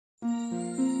Hello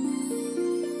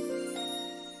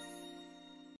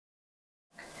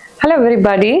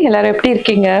everybody, எல்லாரும் எப்படி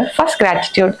இருக்கீங்க? First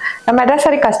gratitude. நம்ம Madras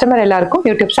Sarees customer எல்லாருக்கும்,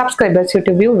 YouTube subscribers,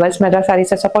 YouTube viewers, Madras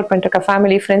Sarees support பண்ற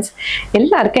family friends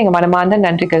எல்லாருக்கும் எங்க மனமார்ந்த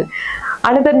நன்றிகள்.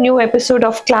 Another new episode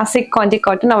of Classic Kanchi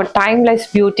Cotton, our timeless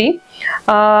beauty.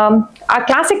 Our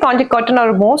Classic Kanchi Cotton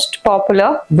are most popular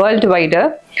worldwide.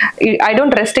 I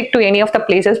don't restrict to any of the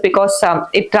places because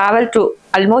it traveled to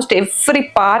almost every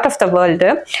part of the world.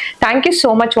 Thank you so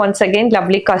much once again,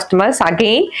 lovely customers.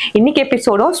 Again, இன்னைக்கு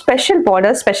எபிசோட special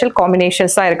border special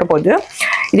combinations தான் இருக்க போகுது.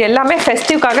 இது எல்லாமே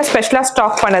ஃபெஸ்டிவ்காக ஸ்பெஷலாக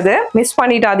stock பண்ணது, miss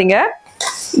பண்ணிடாதீங்க.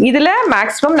 இதில்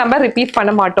மேக்ஸிமம் நம்ம ரிப்பீட்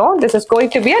பண்ண மாட்டோம். This is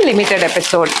going to be a limited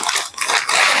episode.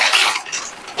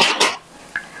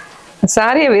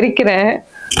 சாரியை விரிக்கிறேன்.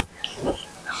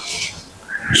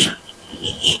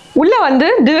 உள்ள வந்து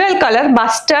டுவல் கலர்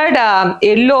மஸ்டர்ட்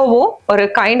எல்லோவும் ஒரு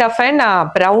kind of and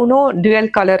ப்ரௌனும் twelve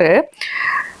colour,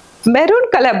 maroon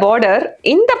colour border.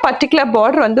 இந்த பர்டிகுலர்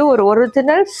பார்டர் வந்து ஒரு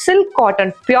original silk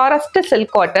cotton, purest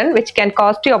silk cotton which can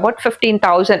cost you about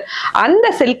 15,000. அந்த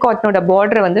silk காட்டனோட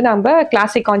border வந்து நம்ம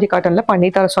கிளாசிக் காஞ்சி காட்டன்ல பண்ணி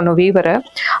தர சொன்னோம் வீவரை.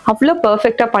 அவ்வளோ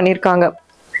பர்ஃபெக்டா பண்ணியிருக்காங்க.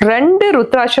 ரெண்டு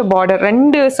ருத்ராட்ச பார்டர்,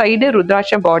 ரெண்டு சைடு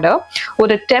ருத்ராட்ச பார்டர்,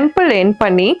 ஒரு டெம்பிள் என்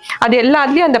பண்ணி அது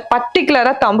எல்லாத்துலயும் அந்த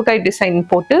பர்டிகுலரா தம்புகாய் டிசைன்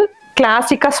போட்டு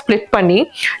கிளாசிக்கா ஸ்பிளிட் பண்ணி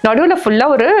நடுவில் ஃபுல்லா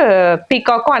ஒரு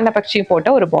பீகாக்கும் அன்னபக்ஷியும்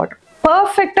போட்ட ஒரு பார்டர்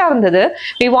பர்ஃபெக்டா இருந்தது.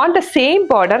 we want the same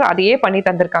border, அதையே பண்ணி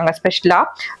தந்திருக்காங்க ஸ்பெஷலா,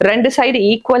 ரெண்டு side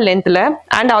equal லென்த்ல.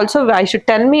 And also I should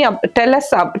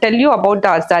tell you about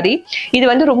the saree. இது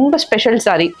வந்து ரொம்ப ஸ்பெஷல்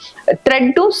saree.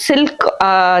 த்ரெட்டும் சில்க்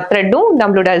த்ரெட்டும்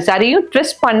நம்மளோட சரியும்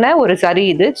ட்விஸ்ட் பண்ண ஒரு saree.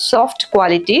 இது சாஃப்ட்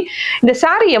குவாலிட்டி. இந்த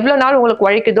saree எவ்வளவு நாள் உங்களுக்கு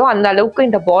உழைக்குதோ அந்த அளவுக்கு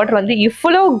இந்த பார்டர் வந்து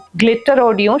இவ்வளோ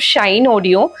கிளிட்டரோடையும்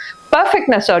ஷைனோடையும்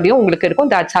perfectness audio உங்களுக்கு இருக்கும்.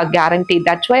 That's our guarantee.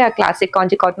 That's why our classic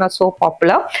Kanchi cotton are so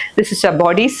popular. This is a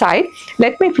body side.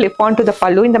 Let me flip on to the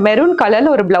pallu. இந்த மெரூன்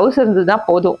கலர்ல ஒரு பிளவுஸ் இருந்ததுன்னா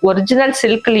போதும். ஒரிஜினல்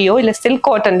சில்க்லயோ இல்ல சில்க்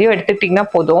காட்டன்லயோ எடுத்துட்டீங்கன்னா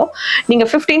போதும். நீங்க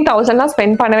 15,000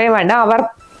 ஸ்பெண்ட் பண்ணவே வேண்டாம். அவர்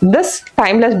this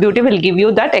timeless beauty will give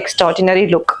you that extraordinary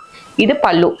look. இது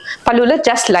பல்லு. பல்லுல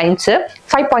just lines,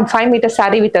 5.5 meter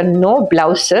saree with a no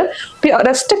blouse,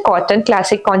 purest cotton,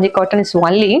 classic Kanchi cotton is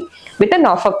only with an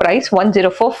offer price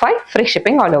 1045, free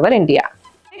shipping all over India.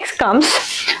 Next comes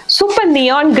super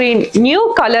neon green, new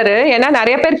color. ஏன்னா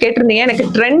நிறைய பேர் கேட்டிருந்தீங்க எனக்கு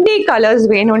trendy colours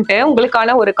வேணும்ட்டு.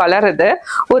 உங்களுக்கான ஒரு colour இது.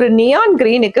 ஒரு neon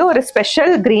கிரீனுக்கு ஒரு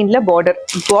ஸ்பெஷல் கிரீன்ல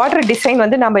பார்டர் டிசைன்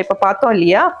வந்து நம்ம இப்ப பார்த்தோம்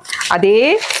இல்லையா, அதே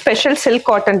ஸ்பெஷல் சில்க்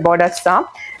காட்டன் பார்டர்ஸ் தான்.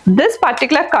 This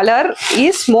particular color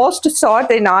is most sought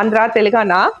in Andhra,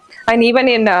 Telangana and even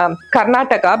in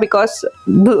Karnataka because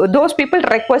those people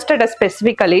requested us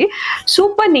specifically.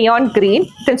 Super neon green,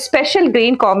 then special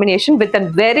green combination with a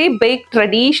very big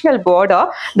traditional border.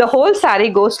 The whole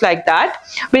saree goes like that.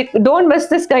 Don't miss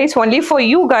this guys, only for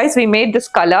you guys we made this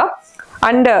color.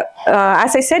 And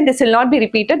as I said, this will not be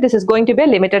repeated. This is going to be a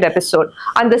limited episode.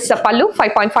 And this is a pallu,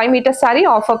 5.5 meter saree,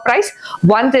 offer price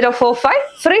 1045,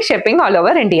 free shipping all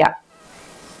over India.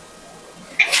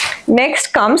 Next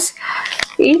comes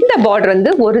இந்த border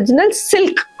வந்து original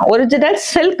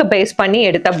silk base பண்ணி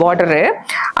எடுத்த border.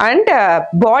 And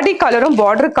body கலரும்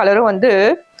border கலரும் வந்து,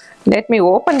 let me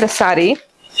open the saree.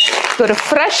 ஒரு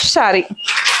fresh saree,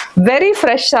 very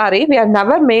fresh saree. We have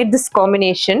never made this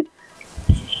combination.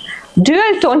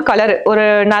 Dual tone colour, ஒரு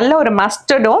நல்ல ஒரு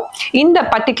மஸ்டர்டும் இந்த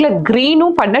பர்டிகுலர்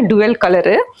கிரீனும் பண்ண டுவல்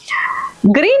கலரு.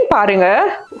 கிரீன் பாருங்க,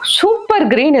 சூப்பர்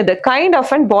கிரீன். இது kind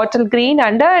of and bottle green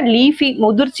and leafy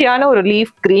முதிர்ச்சியான ஒரு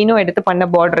leaf கிரீனும் எடுத்து பண்ண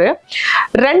பார்டரு.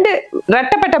 ரெண்டு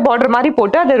ரெட்டப்பட்ட பார்டர் மாதிரி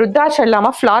போட்டு அது ருத்ராட்சம்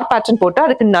இல்லாம ஃபிளார் பேட்டர்ன் போட்டு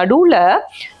அதுக்கு நடுவுல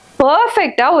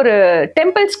பர்ஃபெக்டா ஒரு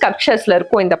டெம்பிள் ஸ்கல்ப்சர்ஸ்ல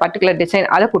இருக்கும் இந்த பர்டிகுலர் டிசைன்.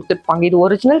 அதை கொடுத்துருப்பாங்க. இது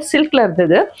ஒரிஜினல் சில்க்ல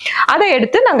இருந்தது. அதை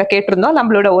எடுத்து நாங்க கேட்டிருந்தோம்.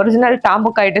 நம்மளோட ஒரிஜினல்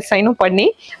டாம்புகாய் டிசைனும் பண்ணி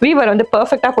வீவர் வந்து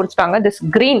பர்ஃபெக்டா கொடுத்துட்டாங்க. திஸ்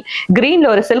கிரீன்ல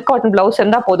ஒரு சில்க் காட்டன் பிளவுஸ்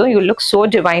இருந்தா போதும். You look so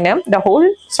divine. The whole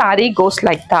saree goes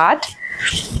like that.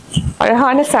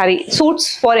 அழகான saree, suits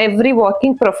for every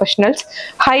working professionals,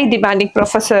 high demanding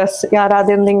professors யாராவது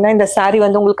இருந்தீங்கன்னா இந்த saree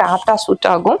வந்து உங்களுக்கு ஆப்டா சூட்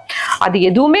ஆகும். அது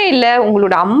எதுவுமே இல்லை,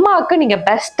 உங்களோட அம்மாவுக்கு நீங்க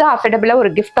பெஸ்டா அஃபோர்டபிளா ஒரு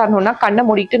கிஃப்ட் தரணும்னா கண்ணை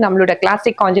மூடிட்டு நம்மளோட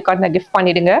கிளாசிக் காஞ்சி காட்டனை கிஃப்ட்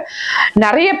பண்ணிடுங்க.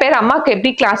 நிறைய பேர் அம்மாவுக்கு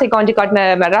எப்படி கிளாசிக் காஞ்சி காட்டனை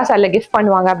மெட்ராஸ் சாரில கிஃப்ட்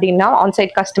பண்ணுவாங்க அப்படின்னா,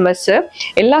 ஆன்சைட் கஸ்டமர்ஸ்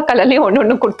எல்லா கலர்லயும்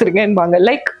ஒன்னு கொடுத்துருங்கன்பாங்க.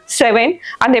 லைக் 7,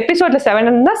 அந்த எபிசோட்ல 7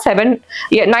 இருந்தா 7,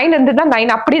 9 இருந்ததுன்னா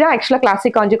 9, அப்படிதான் ஆக்சுவலா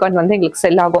கிளாசிக் காஞ்சி காட்டன் வந்து எங்களுக்கு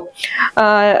செல் ஆகும்.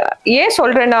 ஏன்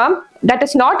சொல்றேன்னா, that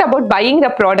is not about buying the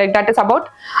product, that is about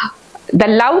the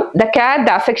love, the care,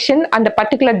 the affection and the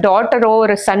particular daughter or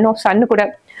son கூட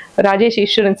ராஜேஷ்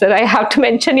ஈஸ்வரன் sir, I have to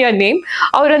mention your name.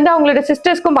 அவர் வந்து அவங்களோட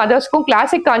சிஸ்டர்ஸ்க்கும் மதர்ஸ்க்கும்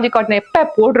classic காஞ்சி cotton எப்போ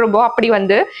போடுறோமோ அப்படி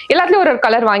வந்து எல்லாத்துலயும் ஒரு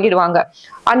colour வாங்கிடுவாங்க.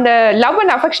 அந்த லவ்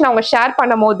அண்ட் அஃபெக்ஷன் அவங்க ஷேர்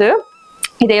பண்ணும் போது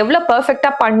இதை எவ்வளவு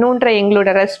பெர்ஃபெக்டா பண்ணுன்ற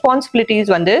எங்களோட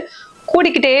ரெஸ்பான்சிபிலிட்டிஸ் வந்து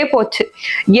கூடிக்கிட்டே போச்சு.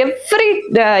 எவ்ரி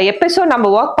எபிசோட் நம்ம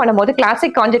ஒர்க் பண்ணும்போது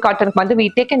கிளாசிக் காஞ்சி காட்டனுக்கு வந்து we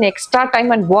take an extra time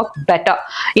and work better.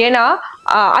 ஏன்னா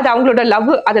அது அவங்களோட லவ்,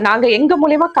 அது நாங்க எங்க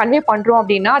மூலியமா கன்வே பண்றோம்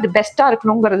அப்படின்னா அது பெஸ்டா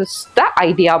இருக்கணுங்கிறது த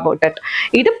ஐடியா அபவுட் இட்.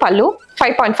 இது பல்லு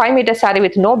 5.5 meter saree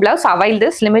with no blouse. Avail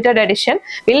this limited edition.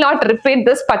 Will not repeat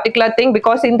this particular thing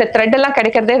because இந்த thread எல்லாம்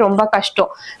கிடைக்கிறதே ரொம்ப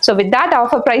கஷ்டம். So with that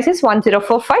offer price is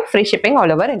 1045, free shipping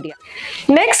all over India.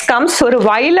 Next comes ஒரு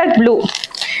violet blue.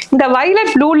 இந்த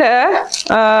violet ப்ளூல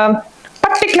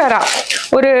பர்டிகுலரா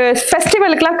ஒரு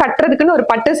ஃபெஸ்டிவலுக்குலாம் கட்டுறதுக்குன்னு ஒரு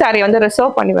பட்டு சாரியை வந்து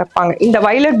ரிசர்வ் பண்ணி வைப்பாங்க. இந்த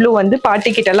வயலட் ப்ளூ வந்து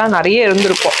பார்ட்டி கிட்ட எல்லாம் நிறைய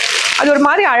இருந்திருக்கும். அது ஒரு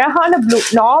மாதிரி அழகான ப்ளூ,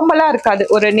 நார்மலா இருக்காது,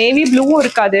 ஒரு நேவி ப்ளூவும்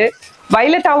இருக்காது,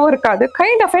 வயலட்டாவும் இருக்காது,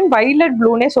 கைண்ட் ஆஃப் அண்ட் வயலட்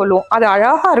ப்ளூனே சொல்லுவோம். அது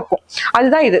அழகா இருக்கும்.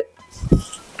 அதுதான் இது.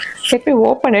 எப்படி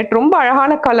ஓப்பன் இட், ரொம்ப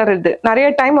அழகான கலர் இது. நிறைய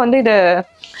டைம் வந்து இது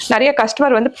நிறைய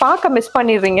கஸ்டமர் வந்து பார்க்க மிஸ்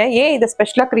பண்ணிடுறீங்க. ஏன் இதை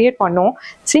ஸ்பெஷலா கிரியேட் பண்ணோம்,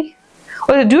 சி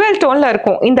ஒரு dual டோன்ல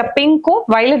இருக்கும். இந்த பிங்க்கும்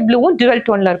வயலட் ப்ளூவும் dual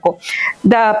டோன்ல இருக்கும்.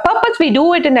 The purpose we do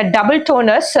it in a double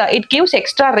toners, it gives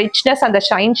extra richness and the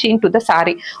shine sheen to the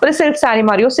saree. ஒரு silk saree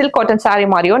மாதிரியோ silk cotton saree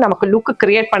மாதிரியோ நமக்கு லுக்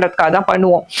கிரியேட் பண்றதுக்காக தான்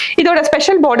பண்ணுவோம். இதோட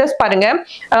ஸ்பெஷல் பார்டர்ஸ் பாருங்க,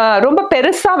 ரொம்ப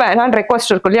பெருசா வேணான்னு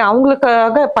ரெக்வஸ்ட் இருக்கும் இல்லையா,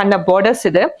 அவங்களுக்காக பண்ண பார்டர்ஸ்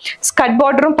இது. ஸ்கட்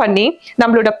பார்டரும் பண்ணி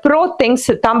நம்மளோட ப்ரோ திங்ஸ்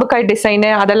தாம்புக்காய் டிசைன்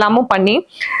அதெல்லாமும் பண்ணி,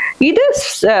 இது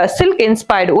சில்க்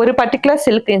இன்ஸ்பயர்டு, ஒரு பர்டிகுலர்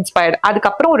சில்க் இன்ஸ்பயர்டு,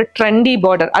 அதுக்கப்புறம் ஒரு ட்ரெண்டி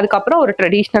பார்டர், அதுக்கப்புறம் ஒரு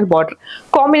ட்ரெடிஷனல் பார்டர்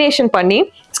காம்பினேஷன் பண்ணி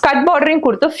ஸ்கட் பார்டரையும்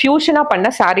கொடுத்து ஃபியூஷனா பண்ண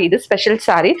சாரி இது. Special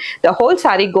sorry. The whole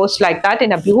saree goes like that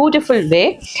in a beautiful way.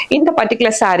 இந்த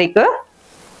பர்டிகுலர் சாரிக்கு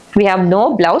we have no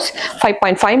blouse,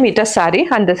 5.5 meter saree,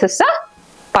 and this is a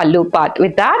pallu part.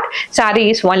 With that, saree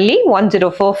is only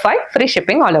 1045, free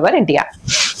shipping all over India.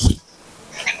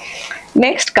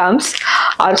 Next comes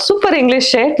our super English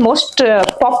shade, most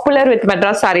popular with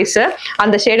Madras Sarees.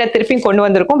 அந்த ஷேடை திருப்பி கொண்டு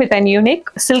வந்திருக்கும் with an unique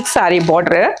silk saree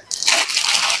border.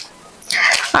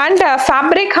 And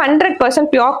fabric 100%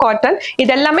 pure cotton.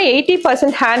 இது எல்லாமே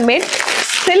 80% handmade.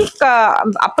 Silk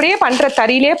அப்படியே பண்ற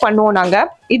தறியிலே பண்ணுவோம் நாங்க.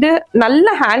 இது நல்ல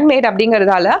ஹேண்ட்மேட்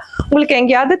அப்படிங்கறதால உங்களுக்கு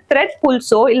எங்கேயாவது த்ரெட்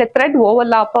புல்ஸோ இல்ல த்ரெட்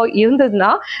ஓவர்லாப்போ இருந்ததுன்னா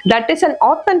that is an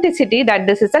authenticity that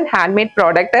this is an handmade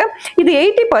product. இது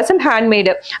 80%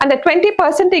 ஹேண்ட்மேடு. அந்த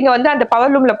 20% இங்க வந்து அந்த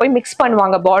பவர் லூம்ல போய் மிக்ஸ்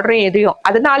பண்ணுவாங்க பார்டரையும் எதையும்.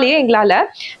 அதனாலேயே எங்களால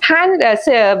ஹேண்ட்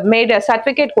மேட்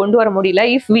சர்டிபிகேட் கொண்டு வர முடியல.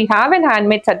 If we have an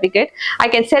handmade certificate, I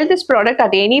can sell this product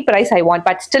at any price I want.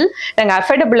 But still நாங்க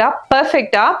அஃபோர்டபுளா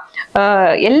பெர்ஃபெக்ட்டா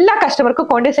எல்லா கஸ்டமருக்கும்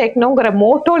கொண்டு சேர்க்கணுங்கிற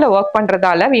மோட்டோல ஒர்க்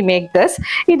பண்றதால we make this.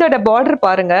 இதோட பார்டர்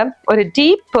பாருங்க, ஒரு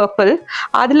டீப் பர்பிள்,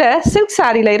 அதுல சில்க்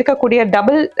சாரியில இருக்கக்கூடிய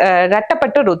டபுள்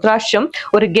ரெட்டப்பட்ட ருத்ராட்சம்,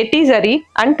 ஒரு கெட்டி சரி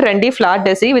and trendy flower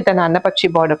deci with an annapakshi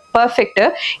border. Perfect.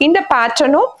 இந்த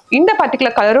பேட்டர்னும் இந்த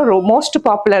பர்டிகுலர் கலரும் மோஸ்ட்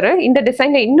பாப்புலர். இந்த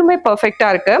டிசைன்ல இன்னுமே பெர்ஃபெக்ட்டா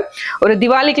இருக்கு. ஒரு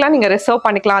திவாலிக்குலாம் நீங்க ரிசர்வ்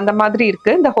பண்ணிக்கலாம், அந்த மாதிரி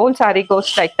இருக்கு. இந்த whole sorry cos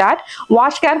like that.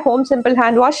 Wash care, home simple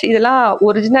hand wash. இதெல்லாம்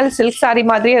ஒரிஜினல் சில்க் சாரி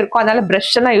மாதிரியே இருக்கும். அதனால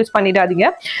பிரஷ் எல்லாம் யூஸ் பண்ணிடாதீங்க,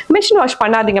 மிஷின் வாஷ்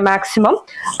பண்ணாதீங்க மேக்ஸிமம்.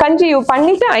 கஞ்சி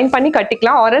பண்ணிட்டு அயன் பண்ணி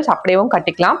கட்டிக்கலாம், ஆர்எல்ஸ் அப்படியேவும்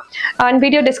கட்டிக்கலாம். And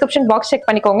video description box check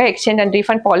பண்ணிக்கோங்க. Exchange and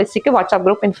refund பாலிசிக்கு, WhatsApp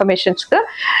group இன்ஃபர்மேஷன்ஸ்க்கு,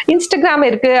 Instagram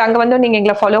இருக்கு, அங்க வந்து நீங்க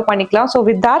எங்களை ஃபாலோ பண்ணிக்கலாம். So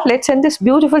with that let's end this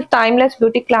beautiful timeless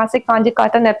beauty classic Kanchi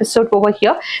cotton episode over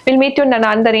here. We'll meet you in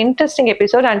another interesting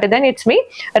episode. Until then, it's me,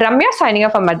 Ramya, signing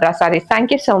off from Madras Sarees. Thank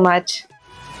you so much.